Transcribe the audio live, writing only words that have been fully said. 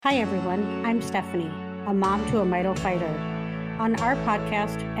Hi everyone, I'm Stephanie, a mom to a Mito fighter. On our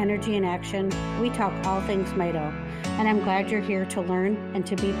podcast, Energy in Action, we talk all things Mito, and I'm glad you're here to learn and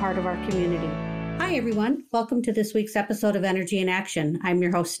to be part of our community. Hi everyone, welcome to this week's episode of Energy in Action. I'm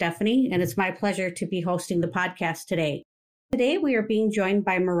your host Stephanie, and it's my pleasure to be hosting the podcast today. Today we are being joined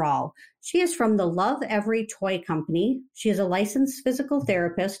by Maral. She is from the Love Every Toy Company. She is a licensed physical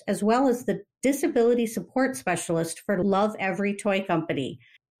therapist as well as the disability support specialist for Love Every Toy Company.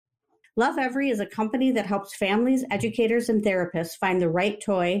 Love Every is a company that helps families, educators, and therapists find the right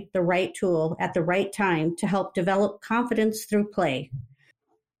toy, the right tool, at the right time to help develop confidence through play.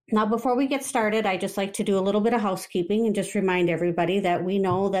 Now, before we get started, I just like to do a little bit of housekeeping and just remind everybody that we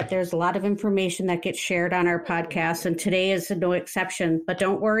know that there's a lot of information that gets shared on our podcast, and today is no exception. But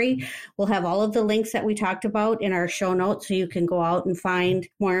don't worry, we'll have all of the links that we talked about in our show notes, so you can go out and find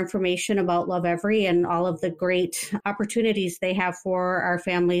more information about Love Every and all of the great opportunities they have for our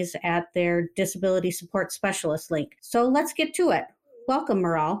families at their disability support specialist link. So let's get to it. Welcome,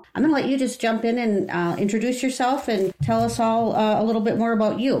 Maral. I'm going to let you just jump in and introduce yourself and tell us all a little bit more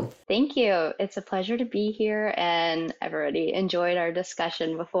about you. Thank you. It's a pleasure to be here, and I've already enjoyed our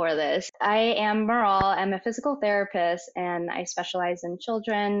discussion before this. I am Maral. I'm a physical therapist, and I specialize in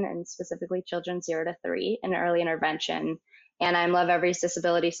children, and specifically children 0 to 3 in early intervention. And I'm Love Every's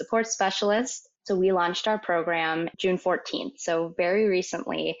disability support specialist. So we launched our program June 14th, so very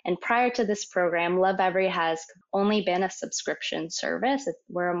recently. And prior to this program, Love Every has only been a subscription service.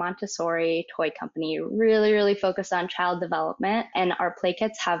 We're a Montessori toy company, really focused on child development. And our play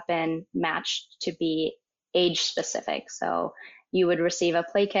kits have been matched to be age specific. So you would receive a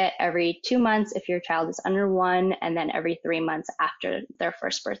play kit every 2 months if your child is under 1, and then every 3 months after their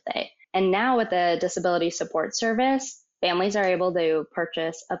first birthday. And now with the disability support service, families are able to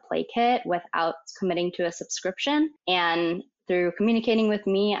purchase a play kit without committing to a subscription. And through communicating with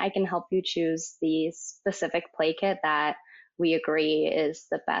me, I can help you choose the specific play kit that we agree is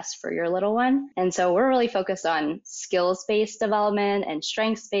the best for your little one. And so we're really focused on skills-based development and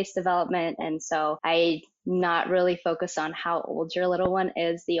strengths-based development. And so I not really focus on how old your little one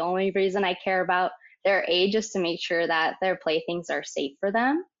is. The only reason I care about their age is to make sure that their playthings are safe for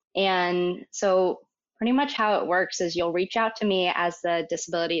them. And so pretty much how it works is you'll reach out to me as the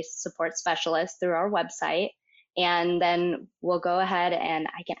disability support specialist through our website, and then we'll go ahead and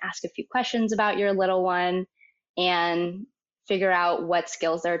I can ask a few questions about your little one and figure out what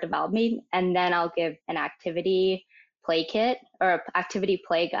skills they're developing, and then I'll give an activity play kit or activity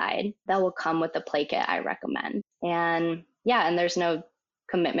play guide that will come with the play kit I recommend. And there's no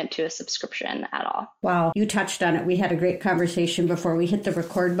commitment to a subscription at all. Wow, you touched on it. We had a great conversation before we hit the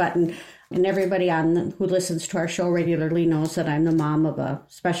record button. And everybody who listens to our show regularly knows that I'm the mom of a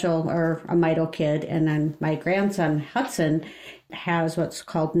special or a Mito kid. And then my grandson, Hudson, has what's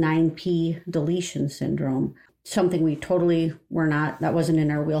called 9P deletion syndrome. Something we totally that wasn't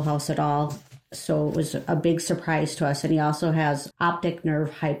in our wheelhouse at all. So it was a big surprise to us. And he also has optic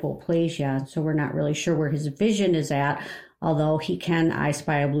nerve hypoplasia. So we're not really sure where his vision is at, although he can I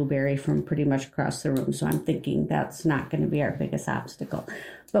Spy a Blueberry from pretty much across the room. So I'm thinking that's not going to be our biggest obstacle.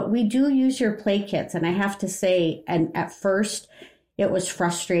 But we do use your play kits. And I have to say, and at first it was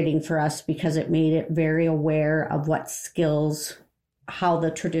frustrating for us because it made it very aware of what skills, how the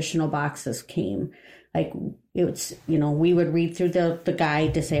traditional boxes came. Like it's, we would read through the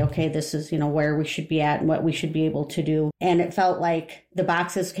guide to say, okay, this is, where we should be at and what we should be able to do. And it felt like the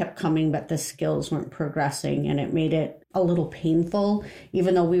boxes kept coming, but the skills weren't progressing. And it made it a little painful,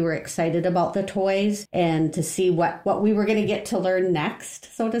 even though we were excited about the toys and to see what we were going to get to learn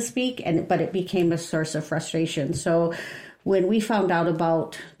next, so to speak. But it became a source of frustration. So when we found out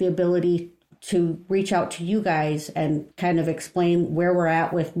about the ability to reach out to you guys and kind of explain where we're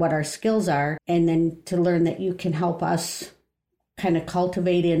at with what our skills are, and then to learn that you can help us kind of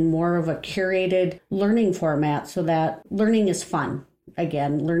cultivate in more of a curated learning format so that learning is fun.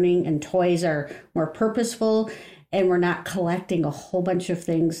 Again, learning and toys are more purposeful, and we're not collecting a whole bunch of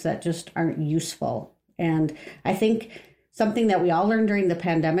things that just aren't useful. And I think something that we all learned during the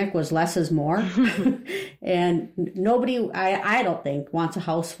pandemic was less is more. And nobody, I don't think, wants a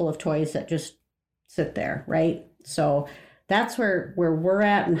house full of toys that just sit there, right? So that's where we're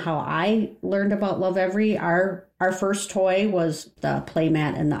at and how I learned about Love Every. Our first toy was the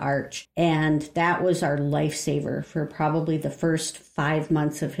playmat and the arch. And that was our lifesaver for probably the first 5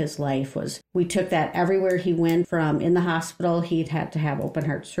 months of his life. We took that everywhere he went. From in the hospital, he'd had to have open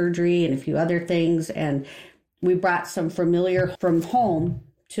heart surgery and a few other things. And we brought some familiar from home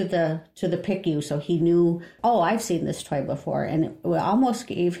to the PICU, so he knew, oh, I've seen this toy before, and it almost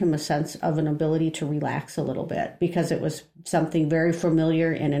gave him a sense of an ability to relax a little bit because it was something very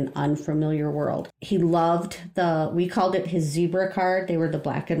familiar in an unfamiliar world. He loved we called it his zebra card. They were the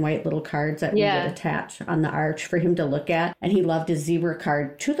black and white little cards that we would attach on the arch for him to look at, and he loved his zebra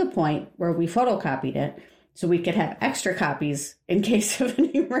card to the point where we photocopied it so we could have extra copies in case of an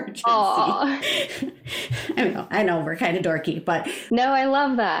emergency. I know we're kind of dorky, but no, I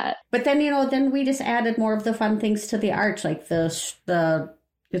love that. But then, then we just added more of the fun things to the arch, like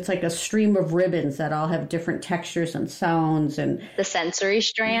it's like a stream of ribbons that all have different textures and sounds, and the sensory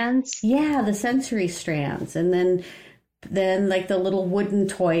strands. Yeah, the sensory strands, and then like the little wooden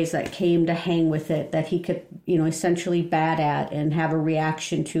toys that came to hang with it that he could, essentially bat at and have a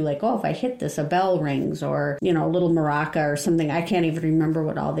reaction to, like, oh, if I hit this, a bell rings, or, a little maraca or something. I can't even remember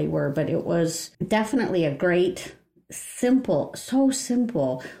what all they were, but it was definitely a great, simple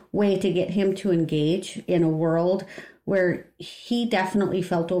way to get him to engage in a world where he definitely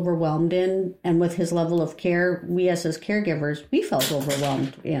felt overwhelmed in, and with his level of care, we as his caregivers, we felt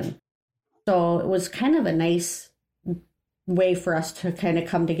overwhelmed in. So it was kind of a nice way for us to kind of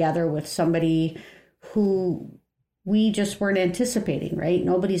come together with somebody who we just weren't anticipating, right?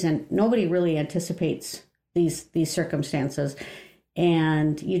 Nobody really anticipates these circumstances,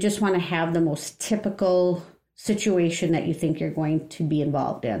 and you just want to have the most typical situation that you think you're going to be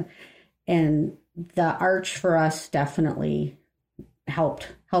involved in. And the arch for us definitely helped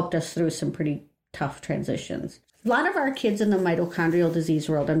us through some pretty tough transitions. A lot of our kids in the mitochondrial disease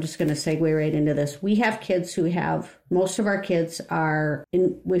world, I'm just going to segue right into this. We have kids most of our kids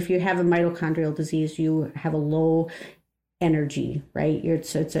if you have a mitochondrial disease, you have a low energy, right?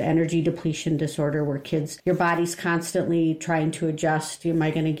 It's an energy depletion disorder where your body's constantly trying to adjust. Am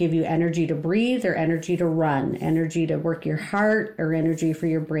I going to give you energy to breathe, or energy to run, energy to work your heart, or energy for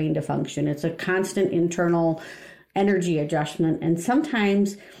your brain to function? It's a constant internal energy adjustment. And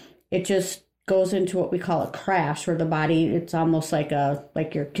sometimes it just goes into what we call a crash, where the body, it's almost like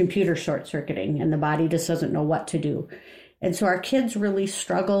your computer short circuiting, and the body just doesn't know what to do. And so our kids really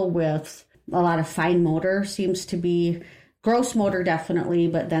struggle with a lot of fine motor, seems to be gross motor definitely,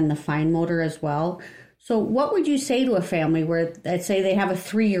 but then the fine motor as well. So what would you say to a family where, let's say they have a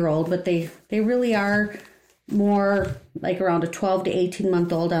 3-year-old, but they really are more like around a 12 to 18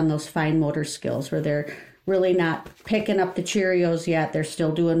 month old on those fine motor skills, where they're really not picking up the Cheerios yet. They're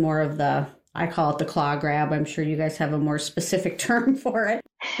still doing more of I call it the claw grab. I'm sure you guys have a more specific term for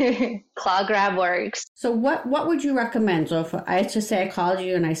it. Claw grab works. So what would you recommend? So if I just say I called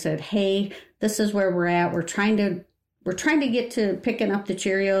you and I said, hey, this is where we're at. We're trying to get to picking up the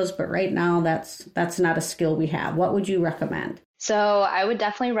Cheerios, but right now that's not a skill we have. What would you recommend? So I would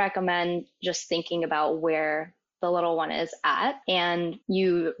definitely recommend just thinking about where the little one is at. And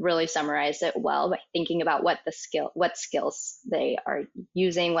you really summarized it well by thinking about what skills they are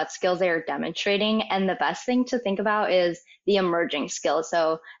using, what skills they are demonstrating. And the best thing to think about is the emerging skill.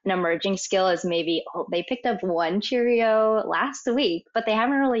 So an emerging skill is maybe, they picked up one Cheerio last week, but they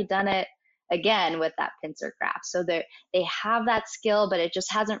haven't really done it again with that pincer grasp. So they have that skill, but it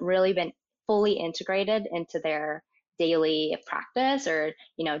just hasn't really been fully integrated into their daily practice or,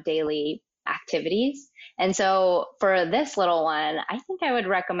 daily activities. And so for this little one, I think I would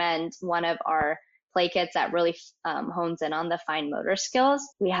recommend one of our play kits that really hones in on the fine motor skills.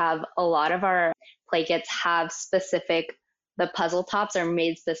 We have a lot of our play kits have the puzzle tops are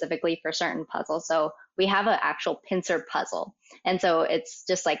made specifically for certain puzzles. So we have an actual pincer puzzle. And so it's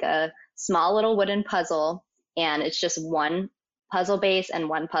just like a small little wooden puzzle, and it's just one puzzle base and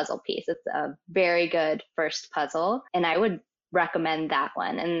one puzzle piece. It's a very good first puzzle, and I would recommend that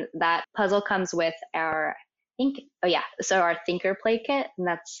one. And that puzzle comes with our Thinker play kit, and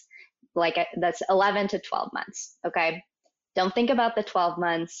that's 11 to 12 months. Okay, don't think about the 12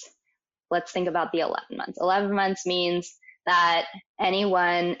 months. Let's think about the 11 months. 11 months means that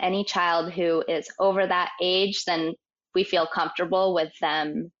any child who is over that age, then we feel comfortable with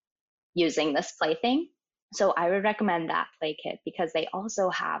them using this plaything. So I would recommend that play kit because they also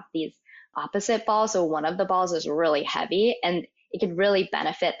have these opposite balls. So one of the balls is really heavy, and it could really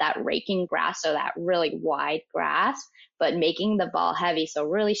benefit that raking grasp, so that really wide grasp, but making the ball heavy. So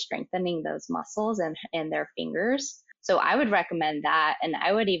really strengthening those muscles and their fingers. So I would recommend that. And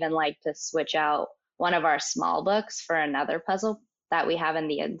I would even like to switch out one of our small books for another puzzle that we have in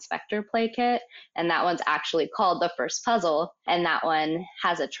the Inspector play kit. And that one's actually called The First Puzzle. And that one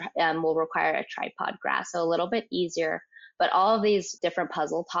has will require a tripod grasp, so a little bit easier. But all of these different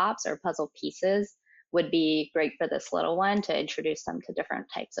puzzle tops or puzzle pieces would be great for this little one to introduce them to different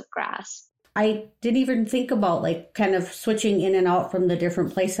types of grasp. I didn't even think about like kind of switching in and out from the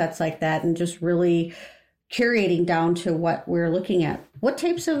different play sets like that and just really curating down to what we're looking at. What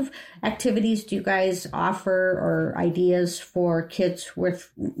types of activities do you guys offer or ideas for kids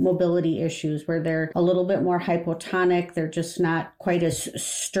with mobility issues where they're a little bit more hypotonic, they're just not quite as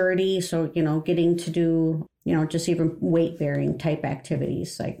sturdy, so getting to do just even weight bearing type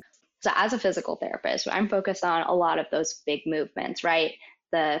activities like. So as a physical therapist, I'm focused on a lot of those big movements, right?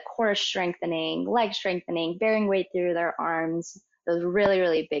 The core strengthening, leg strengthening, bearing weight through their arms, those really,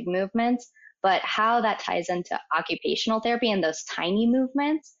 really big movements. But how that ties into occupational therapy and those tiny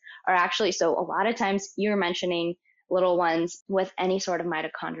movements are actually, so a lot of times you're mentioning little ones with any sort of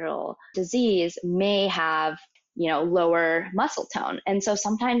mitochondrial disease may have, lower muscle tone. And so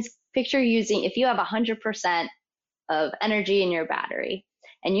sometimes picture using, if you have 100% of energy in your battery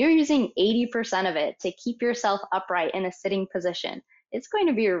and you're using 80% of it to keep yourself upright in a sitting position, it's going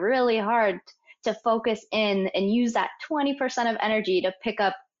to be really hard to focus in and use that 20% of energy to pick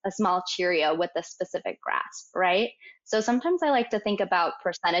up a small Cheerio with a specific grasp, right? So sometimes I like to think about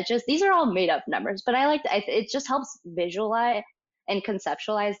percentages. These are all made up numbers, but it just helps visualize and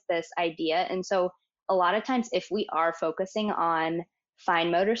conceptualize this idea. And so a lot of times if we are focusing on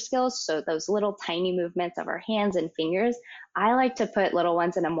fine motor skills, so those little tiny movements of our hands and fingers, I like to put little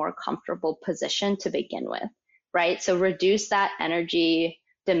ones in a more comfortable position to begin with, right? So reduce that energy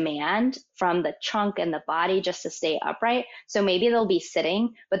demand from the trunk and the body just to stay upright. So maybe they'll be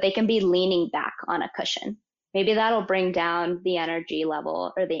sitting, but they can be leaning back on a cushion. Maybe that'll bring down the energy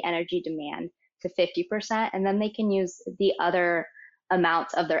level or the energy demand to 50%. And then they can use the other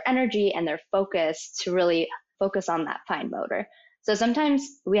amounts of their energy and their focus to really focus on that fine motor. So sometimes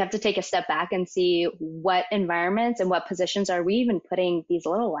we have to take a step back and see what environments and what positions are we even putting these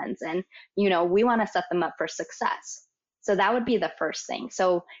little ones in. We want to set them up for success. So that would be the first thing.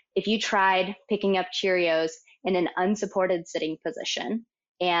 So if you tried picking up Cheerios in an unsupported sitting position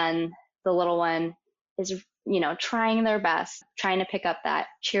and the little one is, trying their best, trying to pick up that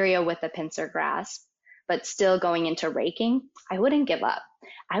Cheerio with a pincer grasp, but still going into raking, I wouldn't give up.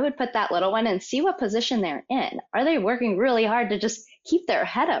 I would put that little one and see what position they're in. Are they working really hard to just keep their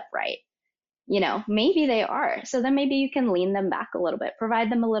head upright? Maybe they are. So then maybe you can lean them back a little bit,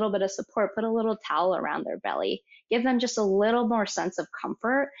 provide them a little bit of support, put a little towel around their belly, give them just a little more sense of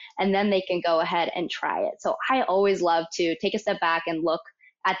comfort, and then they can go ahead and try it. So I always love to take a step back and look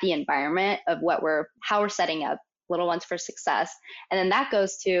at the environment of how we're setting up little ones for success. And then that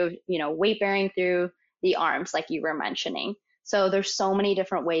goes to, weight bearing through the arms, like you were mentioning. So there's so many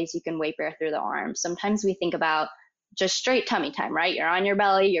different ways you can weight bear through the arms. Sometimes we think about just straight tummy time, right? You're on your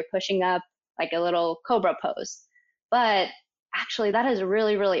belly, you're pushing up like a little cobra pose. But actually that is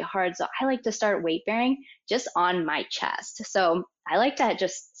really, really hard. So I like to start weight bearing just on my chest. So I like to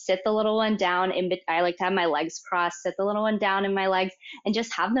just sit the little one down. I like to have my legs crossed, sit the little one down in my legs and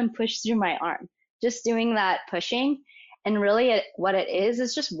just have them push through my arm. Just doing that pushing. And really what it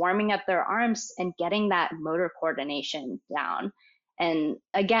is just warming up their arms and getting that motor coordination down. And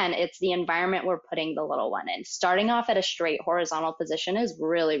again, it's the environment we're putting the little one in. Starting off at a straight horizontal position is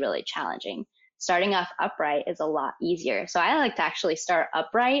really, really challenging. Starting off upright is a lot easier. So I like to actually start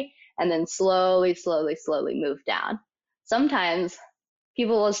upright and then slowly, slowly, slowly move down. Sometimes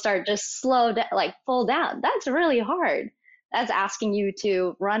people will start just slow down, like full down. That's really hard. That's asking you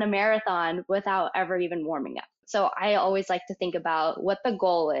to run a marathon without ever even warming up. So I always like to think about what the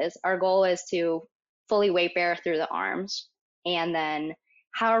goal is. Our goal is to fully weight bear through the arms. And then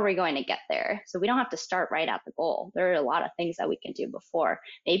how are we going to get there? So we don't have to start right at the goal. There are a lot of things that we can do before.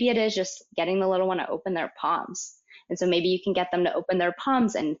 Maybe it is just getting the little one to open their palms. And so maybe you can get them to open their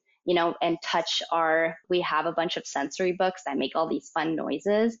palms and, and touch we have a bunch of sensory books that make all these fun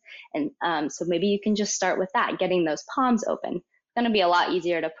noises. And so maybe you can just start with that, getting those palms open. It's going to be a lot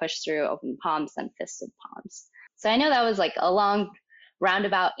easier to push through open palms than fisted palms. So I know that was like a long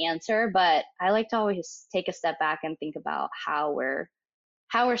roundabout answer, but I like to always take a step back and think about how we're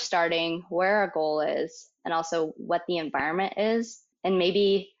starting, where our goal is, and also what the environment is. And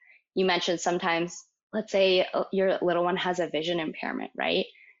maybe you mentioned sometimes, let's say your little one has a vision impairment, right?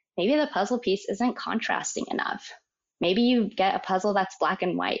 Maybe the puzzle piece isn't contrasting enough. Maybe you get a puzzle that's black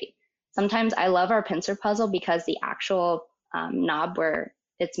and white. Sometimes I love our pincer puzzle because the actual knob where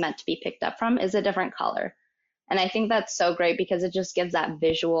it's meant to be picked up from is a different color. And I think that's so great because it just gives that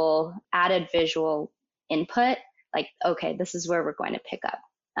added visual input, like, okay, this is where we're going to pick up.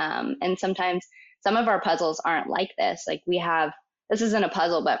 And sometimes some of our puzzles aren't like this. Like this isn't a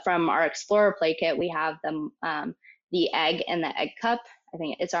puzzle, but from our Explorer play kit, we have the egg and the egg cup. I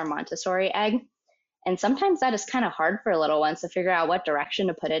think it's our Montessori egg. And sometimes that is kind of hard for little ones to figure out what direction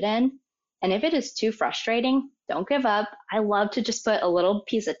to put it in. And if it is too frustrating, don't give up. I love to just put a little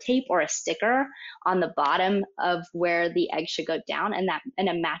piece of tape or a sticker on the bottom of where the egg should go down, and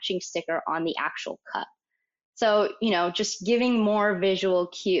a matching sticker on the actual cup. So, just giving more visual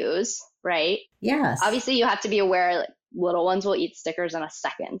cues, right? Yes. Obviously, you have to be aware, like, little ones will eat stickers in a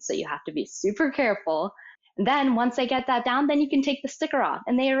second. So you have to be super careful. And then once they get that down, then you can take the sticker off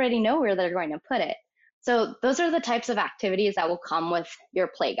and they already know where they're going to put it. So those are the types of activities that will come with your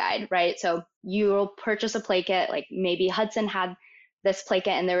play guide, right? So you'll purchase a play kit, like maybe Hudson had this play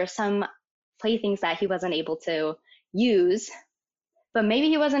kit and there were some playthings that he wasn't able to use, but maybe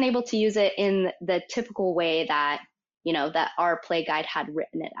he wasn't able to use it in the typical way that, that our play guide had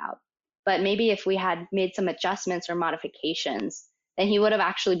written it out. But maybe if we had made some adjustments or modifications, then he would have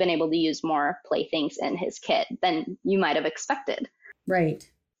actually been able to use more playthings in his kit than you might have expected. Right.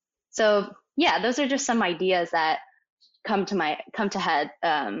 So yeah, those are just some ideas that come to head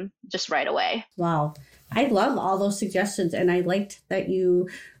just right away. Wow. I love all those suggestions. And I liked that you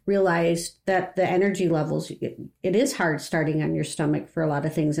realized that the energy levels, it is hard starting on your stomach for a lot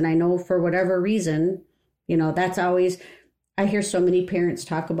of things. And I know for whatever reason, that's always, I hear so many parents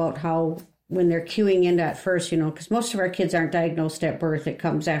talk about how when they're queuing in at first, because most of our kids aren't diagnosed at birth, it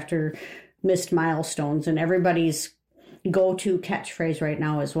comes after missed milestones, and everybody's go-to catchphrase right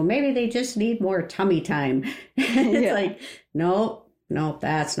now is, well, maybe they just need more tummy time. It's like, no,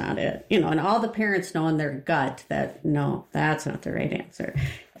 that's not it. And all the parents know in their gut that, no, that's not the right answer.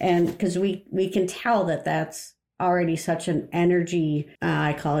 And because we can tell that that's already such an energy,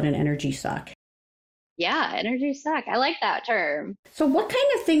 I call it an energy suck. Yeah, energy suck. I like that term. So what kind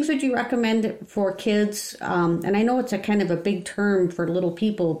of things would you recommend for kids? And I know it's a kind of a big term for little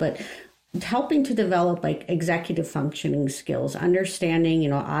people, but helping to develop like executive functioning skills,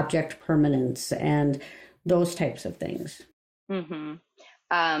 understanding, object permanence and those types of things. Mm-hmm.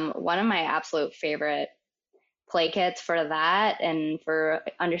 One of my absolute favorite play kits for that and for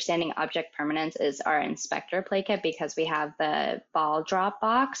understanding object permanence is our inspector play kit, because we have the ball drop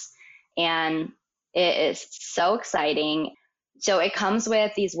box and it is so exciting. So it comes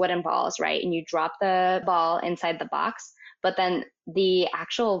with these wooden balls, right? And you drop the ball inside the box, but then the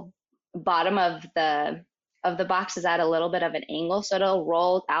actual bottom of the box is at a little bit of an angle, so it'll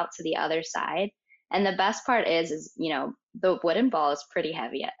roll out to the other side. And the best part is the wooden ball is pretty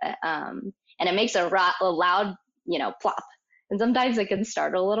heavy, and it makes a loud, plop. And sometimes it can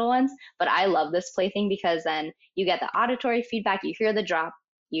startle little ones, but I love this plaything because then you get the auditory feedback. You hear the drop,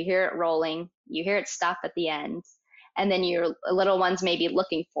 you hear it rolling, you hear it stop at the end, and then your little ones may be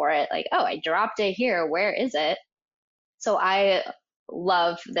looking for it, like, oh, I dropped it here. Where is it? So I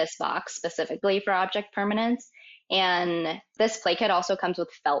love this box specifically for object permanence. And this play kit also comes with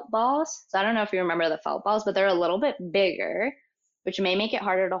felt balls. So I don't know if you remember the felt balls, but they're a little bit bigger, which may make it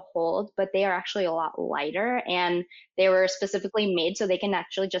harder to hold, but they are actually a lot lighter. And they were specifically made so they can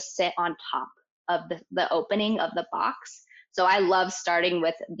actually just sit on top of the opening of the box. So I love starting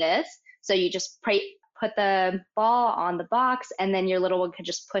with this. So you just put the ball on the box, and then your little one could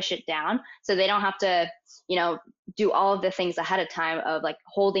just push it down. So they don't have to, do all of the things ahead of time of like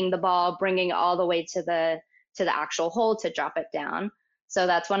holding the ball, bringing it all the way to the actual hole to drop it down. So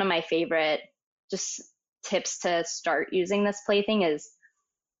that's one of my favorite just tips to start using this plaything, is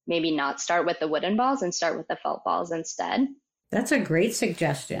maybe not start with the wooden balls and start with the felt balls instead. That's a great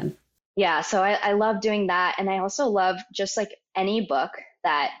suggestion. Yeah, so I love doing that. And I also love just like any book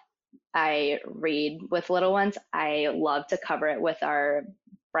that I read with little ones, I love to cover it with our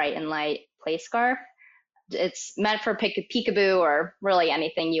Bright and Light play scarf. It's meant for peekaboo or really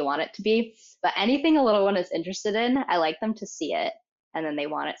anything you want it to be. But anything a little one is interested in, I like them to see it. And then they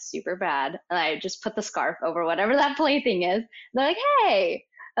want it super bad. And I just put the scarf over whatever that plaything is. They're like, hey.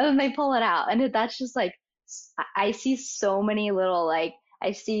 And then they pull it out. And that's just like, I see so many little, like,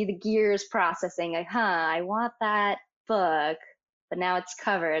 I see the gears processing, like, I want that book, but now it's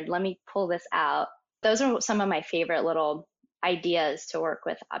covered. Let me pull this out. Those are some of my favorite little ideas to work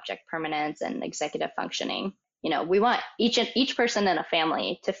with object permanence and executive functioning. We want each person in a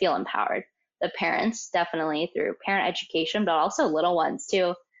family to feel empowered. The parents, definitely through parent education, but also little ones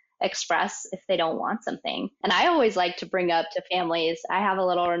to express if they don't want something. And I always like to bring up to families, I have a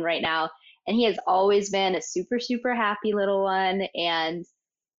little one right now, and he has always been a super, super happy little one. And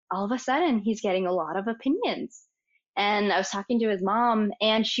all of a sudden, he's getting a lot of opinions. And I was talking to his mom,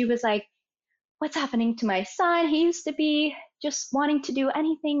 and she was like, what's happening to my son? He used to be just wanting to do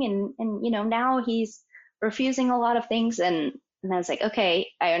anything, and now he's refusing a lot of things. And I was like, okay,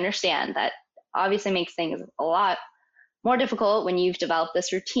 I understand that obviously makes things a lot more difficult when you've developed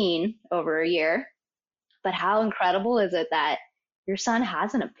this routine over a year. But how incredible is it that your son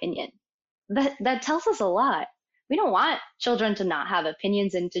has an opinion? that tells us a lot. We don't want children to not have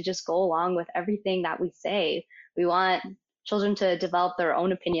opinions and to just go along with everything that we say. We want children to develop their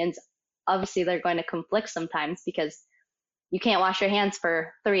own opinions. Obviously, they're going to conflict sometimes because you can't wash your hands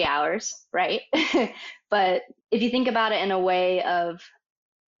for 3 hours, right? But if you think about it in a way of,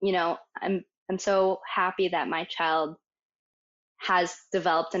 I'm so happy that my child has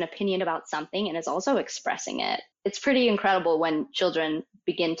developed an opinion about something and is also expressing it. It's pretty incredible when children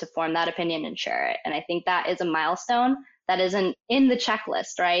begin to form that opinion and share it. And I think that is a milestone that isn't in the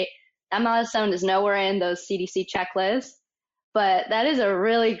checklist, right? That milestone is nowhere in those CDC checklists, but that is a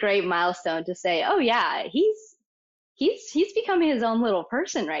really great milestone to say, oh yeah, he's becoming his own little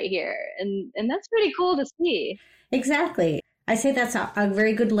person right here. And that's pretty cool to see. Exactly. I say that's a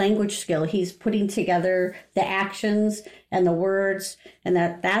very good language skill. He's putting together the actions and the words, and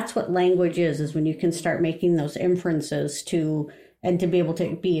that's what language is when you can start making those inferences and to be able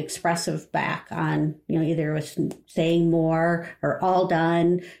to be expressive back on, either with saying more or all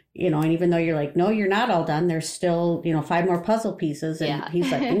done, and even though you're like, no, you're not all done, there's still, 5 more puzzle pieces. And he's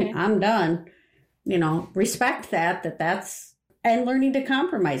like, I'm done. Respect that's, and learning to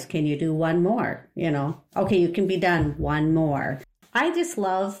compromise. Can you do one more? Okay, you can be done. One more. I just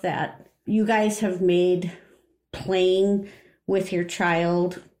love that you guys have made playing with your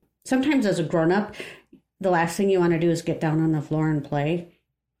child. Sometimes as a grown-up, the last thing you want to do is get down on the floor and play.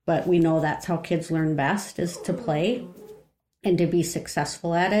 But we know that's how kids learn best, is to play and to be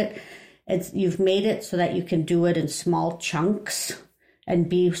successful at it. You've made it so that you can do it in small chunks and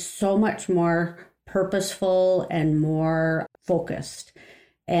be so much more purposeful and more focused.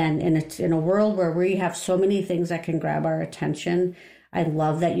 And in a world where we have so many things that can grab our attention, I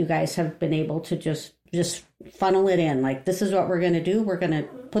love that you guys have been able to just funnel it in. Like, this is what we're going to do. We're going to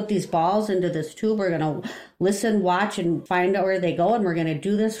put these balls into this tube. We're going to listen, watch, and find out where they go. And we're going to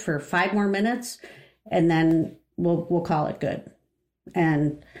do this for 5 more minutes. And then we'll call it good.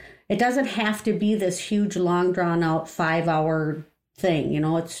 And it doesn't have to be this huge, long, drawn out 5-hour thing.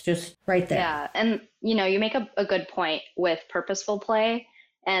 It's just right there. Yeah. And, you make a good point with purposeful play.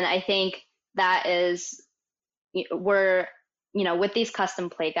 And I think that is, with these custom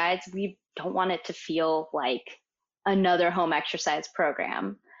play guides, we don't want it to feel like another home exercise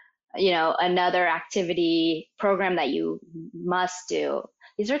program, another activity program that you must do.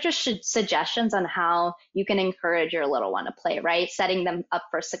 These are just suggestions on how you can encourage your little one to play, right? Setting them up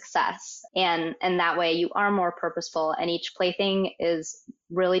for success. And that way you are more purposeful, and each plaything is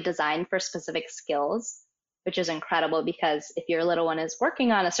really designed for specific skills, which is incredible, because if your little one is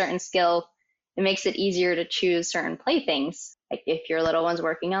working on a certain skill, it makes it easier to choose certain playthings. Like if your little one's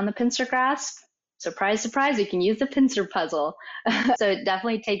working on the pincer grasp, surprise, surprise, you can use the pincer puzzle. So it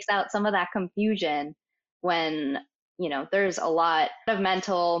definitely takes out some of that confusion when, there's a lot of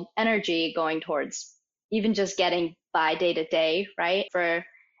mental energy going towards even just getting by day to day, right? For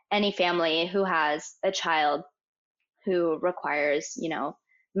any family who has a child who requires,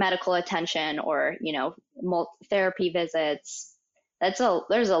 medical attention or, therapy visits,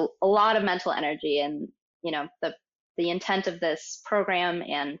 there's a lot of mental energy. And, the intent of this program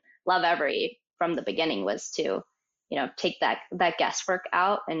and Love Every from the beginning was to, take that guesswork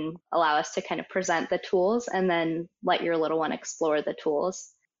out and allow us to kind of present the tools and then let your little one explore the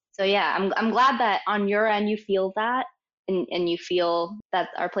tools. So yeah, I'm glad that on your end you feel that and you feel that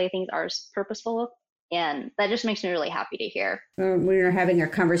our playthings are purposeful. And that just makes me really happy to hear. We were having our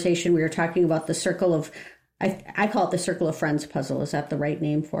conversation. We were talking about the circle of, I call it the Circle of Friends puzzle. Is that the right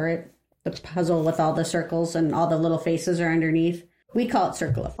name for it? The puzzle with all the circles and all the little faces are underneath. We call it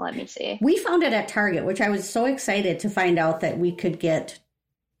Circle of Friends. Let me see. We found it at Target, which I was so excited to find out that we could get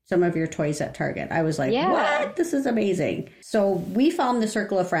some of your toys at Target. I was like, what? This is amazing. So we found the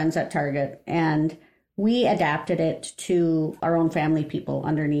Circle of Friends at Target, and we adapted it to our own family people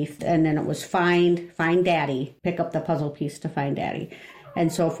underneath. And then it was find daddy, pick up the puzzle piece to find daddy, and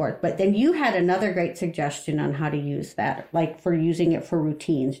so forth. But then you had another great suggestion on how to use that, like for using it for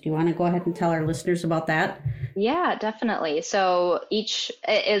routines. Do you want to go ahead and tell our listeners about that? Yeah, definitely. So each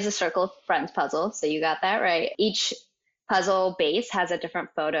is a Circle of Friends puzzle. So you got that right. Each puzzle base has a different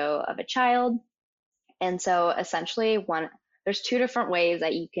photo of a child. And so essentially there's 2 different ways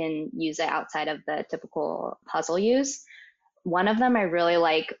that you can use it outside of the typical puzzle use. One of them I really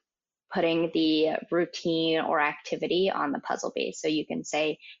like putting the routine or activity on the puzzle base. So you can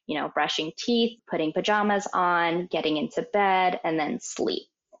say, brushing teeth, putting pajamas on, getting into bed, and then sleep.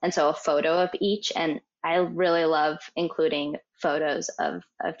 And so a photo of each. And I really love including photos of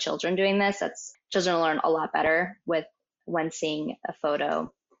children doing this. Children learn a lot better when seeing a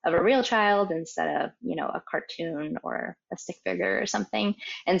photo of a real child instead of, a cartoon or a stick figure or something.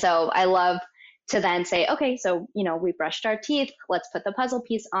 And so I love to then say, okay, so, we brushed our teeth. Let's put the puzzle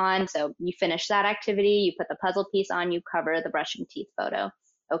piece on. So you finish that activity, you put the puzzle piece on, you cover the brushing teeth photo.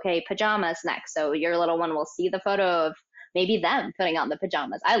 Okay, pajamas next. So your little one will see the photo of maybe them putting on the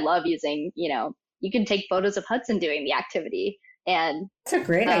pajamas. I love using, you can take photos of Hudson doing the activity. And it's a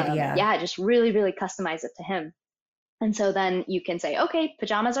great idea. Yeah, just really, really customize it to him. And so then you can say, okay,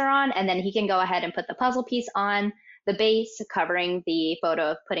 pajamas are on, and then he can go ahead and put the puzzle piece on the base covering the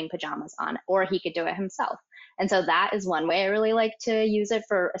photo of putting pajamas on, or he could do it himself. And so that is one way I really like to use it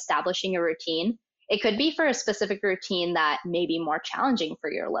for establishing a routine. It could be for a specific routine that may be more challenging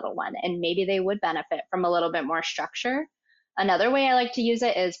for your little one, and maybe they would benefit from a little bit more structure. Another way I like to use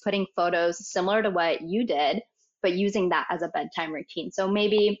it is putting photos similar to what you did, but using that as a bedtime routine. So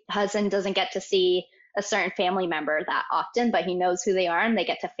maybe Hudson doesn't get to see a certain family member that often, but he knows who they are and they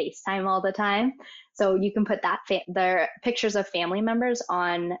get to FaceTime all the time. So you can put their pictures of family members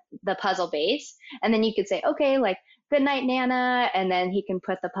on the puzzle base. And then you could say, okay, like, good night, Nana. And then he can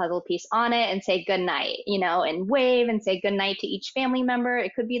put the puzzle piece on it and say good night, and wave and say good night to each family member.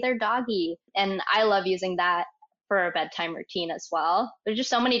 It could be their doggy. And I love using that for a bedtime routine as well. There's just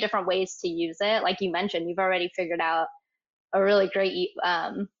so many different ways to use it. Like you mentioned, you've already figured out a really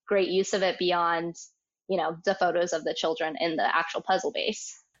great use of it beyond the photos of the children in the actual puzzle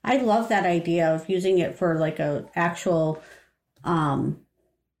base. I love that idea of using it for like a actual, I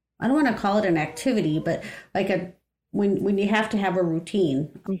don't want to call it an activity, but like when you have to have a routine,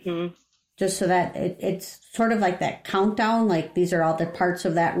 just so that it's sort of like that countdown, like these are all the parts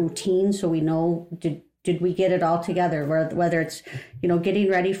of that routine. So we know, did we get it all together? Whether it's, getting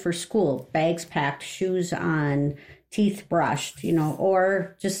ready for school, bags packed, shoes on, teeth brushed,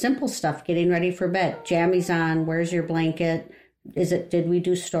 or just simple stuff, getting ready for bed, jammies on, where's your blanket? Did we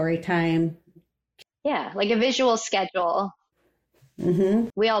do story time? Yeah, like a visual schedule. Mm-hmm.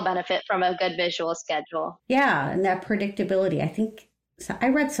 We all benefit from a good visual schedule. Yeah, and that predictability. I think I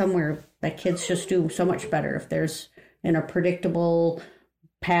read somewhere that kids just do so much better if there's a predictable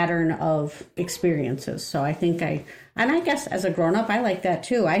pattern of experiences. So I think I guess as a grown-up, I like that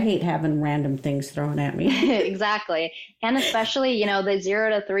too. I hate having random things thrown at me. Exactly. And especially, the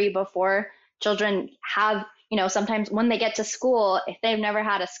 0 to 3 before children have, sometimes when they get to school, if they've never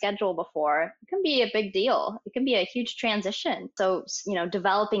had a schedule before, it can be a big deal. It can be a huge transition. So,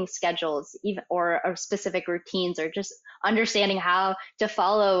 developing schedules even or specific routines, or just understanding how to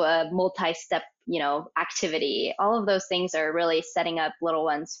follow a multi-step activity. All of those things are really setting up little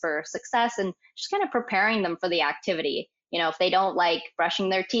ones for success and just kind of preparing them for the activity. If they don't like brushing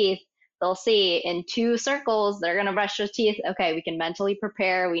their teeth, they'll see in 2 circles, they're going to brush their teeth. Okay, we can mentally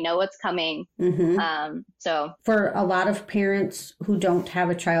prepare. We know what's coming. Mm-hmm. So for a lot of parents who don't have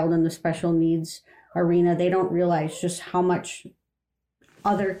a child in the special needs arena, they don't realize just how much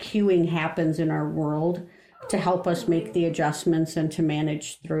other cueing happens in our world to help us make the adjustments and to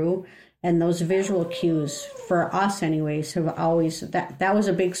manage through. And those visual cues, for us anyways, have always, that was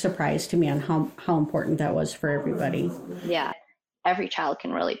a big surprise to me on how important that was for everybody. Yeah, every child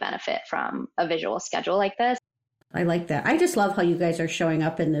can really benefit from a visual schedule like this. I like that. I just love how you guys are showing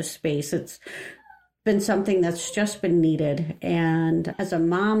up in this space. It's been something that's just been needed. And as a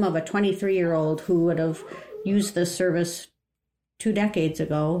mom of a 23-year-old who would have used this service 2 decades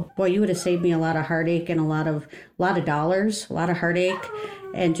ago, boy, you would have saved me a lot of heartache and a lot of dollars, a lot of heartache.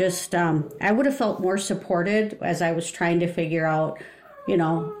 And just, I would have felt more supported as I was trying to figure out,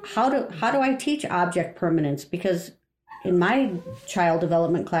 how do I teach object permanence? Because in my child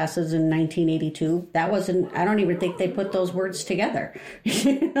development classes in 1982, that wasn't, I don't even think they put those words together,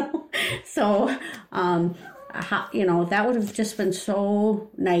 So, that would have just been so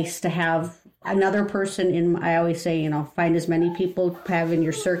nice to have another person I always say, find as many people have in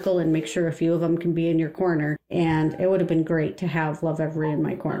your circle and make sure a few of them can be in your corner. And it would have been great to have Love Every in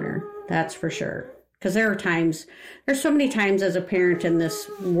my corner. That's for sure. Because there's so many times as a parent in this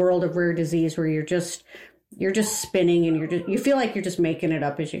world of rare disease where you're just spinning and you feel like you're just making it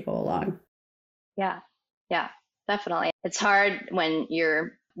up as you go along. Yeah, definitely. It's hard when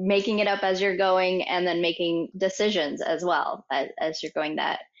you're making it up as you're going and then making decisions as well as you're going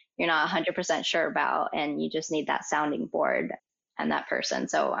that you're not 100% sure about, and you just need that sounding board and that person.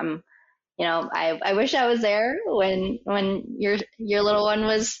 So I wish I was there when your little one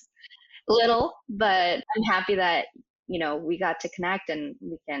was little, but I'm happy that, we got to connect and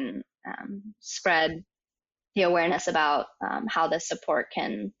we can spread the awareness about how this support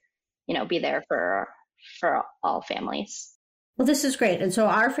can, be there for all families. Well, this is great. And so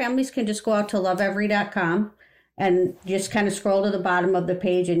our families can just go out to loveevery.com And just kind of scroll to the bottom of the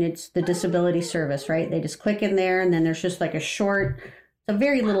page and it's the disability service, right? They just click in there and then there's just like it's a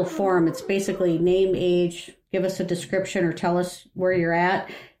very little form. It's basically name, age, give us a description or tell us where you're at.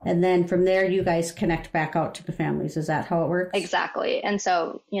 And then from there, you guys connect back out to the families. Is that how it works? Exactly. And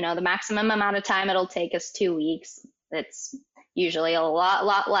so, the maximum amount of time it'll take is 2 weeks. It's usually a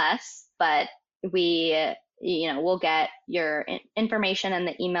lot less, but we'll get your information in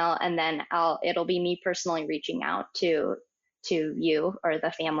the email, and then it'll be me personally reaching out to you or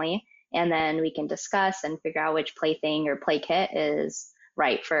the family, and then we can discuss and figure out which plaything or play kit is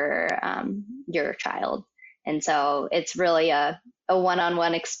right for your child. And so it's really a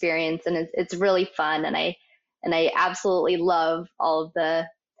one-on-one experience, and it's really fun. And I absolutely love all of the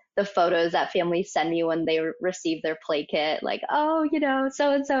photos that families send me when they receive their play kit, like, oh,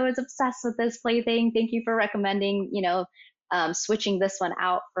 so and so is obsessed with this plaything. Thank you for recommending, switching this one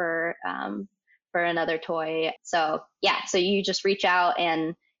out for another toy. So yeah, so you just reach out,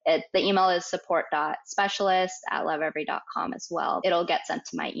 and the email is support.specialist@loveevery.com as well. It'll get sent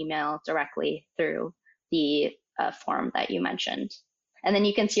to my email directly through the form that you mentioned. And then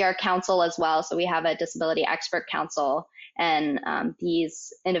you can see our council as well. So we have a disability expert council, and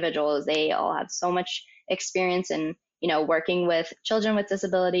these individuals, they all have so much experience in, working with children with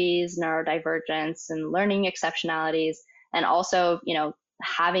disabilities, neurodivergence, and learning exceptionalities, and also,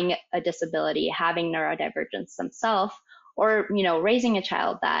 having a disability, having neurodivergence themselves, or, raising a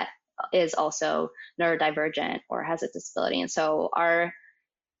child that is also neurodivergent or has a disability. And so our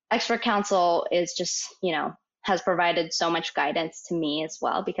expert council is just, has provided so much guidance to me as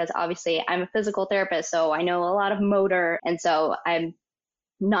well, because obviously I'm a physical therapist, so I know a lot of motor, and so I'm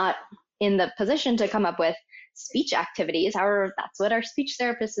not in the position to come up with speech activities. However, that's what our speech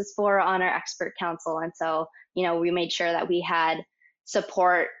therapist is for on our expert council. And so, we made sure that we had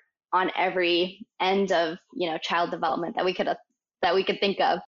support on every end of, child development that we could think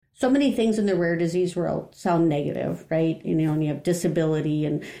of. So many things in the rare disease world sound negative, right? And you have disability,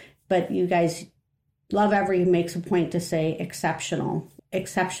 but you guys, Lovevery makes a point to say exceptional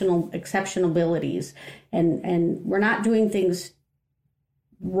abilities, and we're not doing things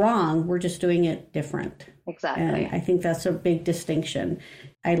wrong. We're just doing it different. Exactly. And I think that's a big distinction.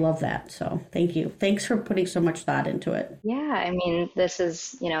 I love that. So thank you. Thanks for putting so much thought into it. Yeah. I mean, this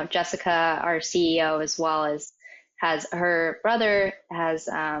is, Jessica, our CEO, as well as her brother has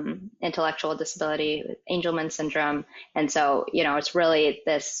intellectual disability, Angelman syndrome. And so, it's really,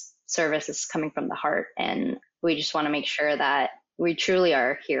 this service is coming from the heart. And we just want to make sure that we truly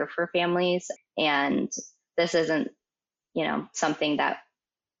are here for families. And this isn't, something that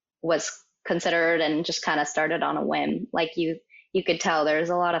was considered and just kind of started on a whim. Like you could tell there's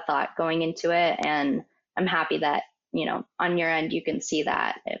a lot of thought going into it. And I'm happy that, on your end, you can see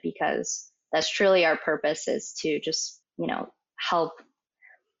that, because that's truly our purpose, is to just, help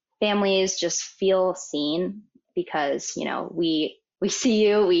families just feel seen, because, we see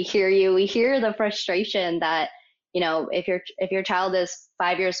you, we hear the frustration that, if your child is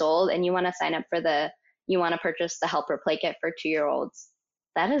 5 years old and you want to sign up you want to purchase the helper play kit for 2-year-olds,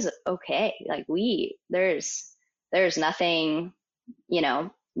 that is okay. Like there's nothing,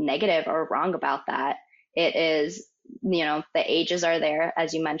 negative or wrong about that. It is, the ages are there,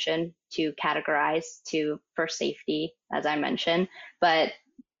 as you mentioned, to categorize for safety, as I mentioned. But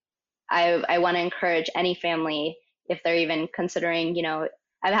I want to encourage any family, if they're even considering,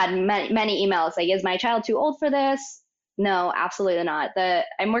 I've had many emails like, is my child too old for this? No, absolutely not.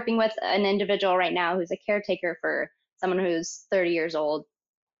 I'm working with an individual right now who's a caretaker for someone who's 30 years old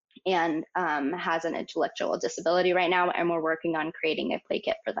and has an intellectual disability right now, and we're working on creating a play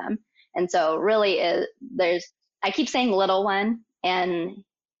kit for them. And so really, I keep saying little one,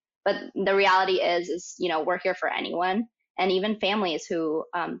 but the reality is, we're here for anyone. And even families who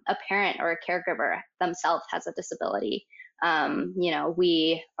a parent or a caregiver themselves has a disability.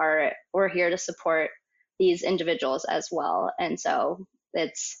 We're here to support these individuals as well. And so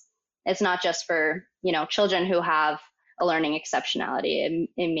it's not just for, children who have a learning exceptionality. And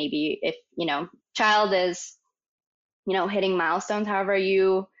maybe if, child is, hitting milestones, however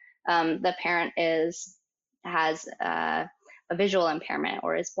the parent has a visual impairment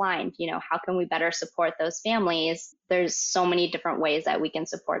or is blind, how can we better support those families? There's so many different ways that we can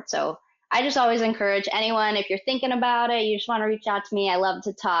support. So I just always encourage anyone, if you're thinking about it, you just want to reach out to me. I love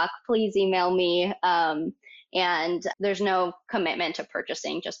to talk. Please email me. And there's no commitment to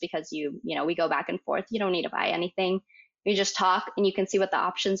purchasing just because we go back and forth. You don't need to buy anything. We just talk and you can see what the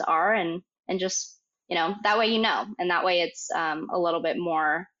options are and just, that way, and that way it's a little bit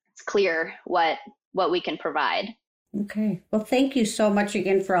more, it's clear what we can provide. Okay. Well, thank you so much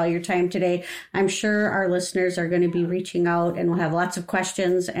again for all your time today. I'm sure our listeners are going to be reaching out and we'll have lots of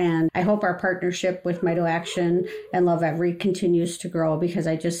questions. And I hope our partnership with Mito Action and Love Every continues to grow because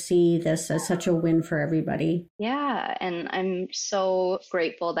I just see this as such a win for everybody. Yeah, and I'm so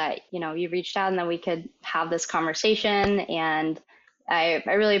grateful that, you reached out and that we could have this conversation. And I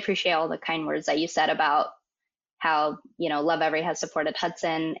really appreciate all the kind words that you said about how, Love Every has supported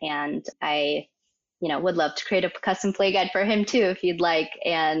Hudson. And I would love to create a custom play guide for him too, if you'd like.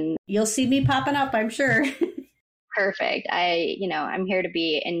 And you'll see me popping up, I'm sure. Perfect. I'm here to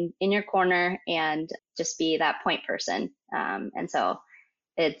be in your corner and just be that point person. And so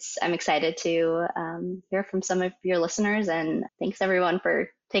I'm excited to hear from some of your listeners, and thanks everyone for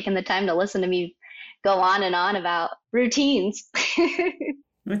taking the time to listen to me go on and on about routines.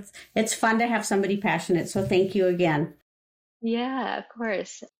 It's fun to have somebody passionate. So thank you again. Yeah, of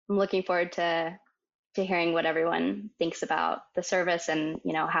course. I'm looking forward to hearing what everyone thinks about the service and,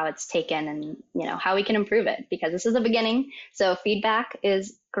 how it's taken and, how we can improve it, because this is the beginning. So feedback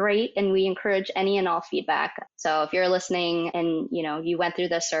is great. And we encourage any and all feedback. So if you're listening and, you went through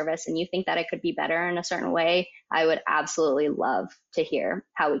this service and you think that it could be better in a certain way, I would absolutely love to hear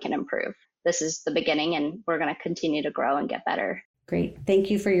how we can improve. This is the beginning and we're going to continue to grow and get better. Great.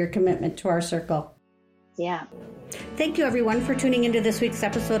 Thank you for your commitment to our circle. Yeah. Thank you, everyone, for tuning into this week's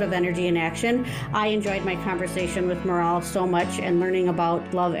episode of Energy in Action. I enjoyed my conversation with Maral so much and learning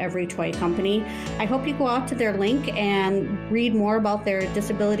about Love Every Toy Company. I hope you go out to their link and read more about their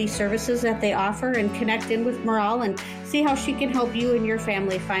disability services that they offer and connect in with Maral and see how she can help you and your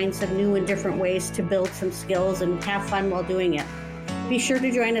family find some new and different ways to build some skills and have fun while doing it. Be sure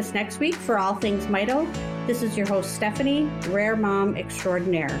to join us next week for All Things Mito. This is your host, Stephanie, Rare Mom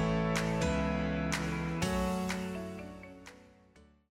Extraordinaire.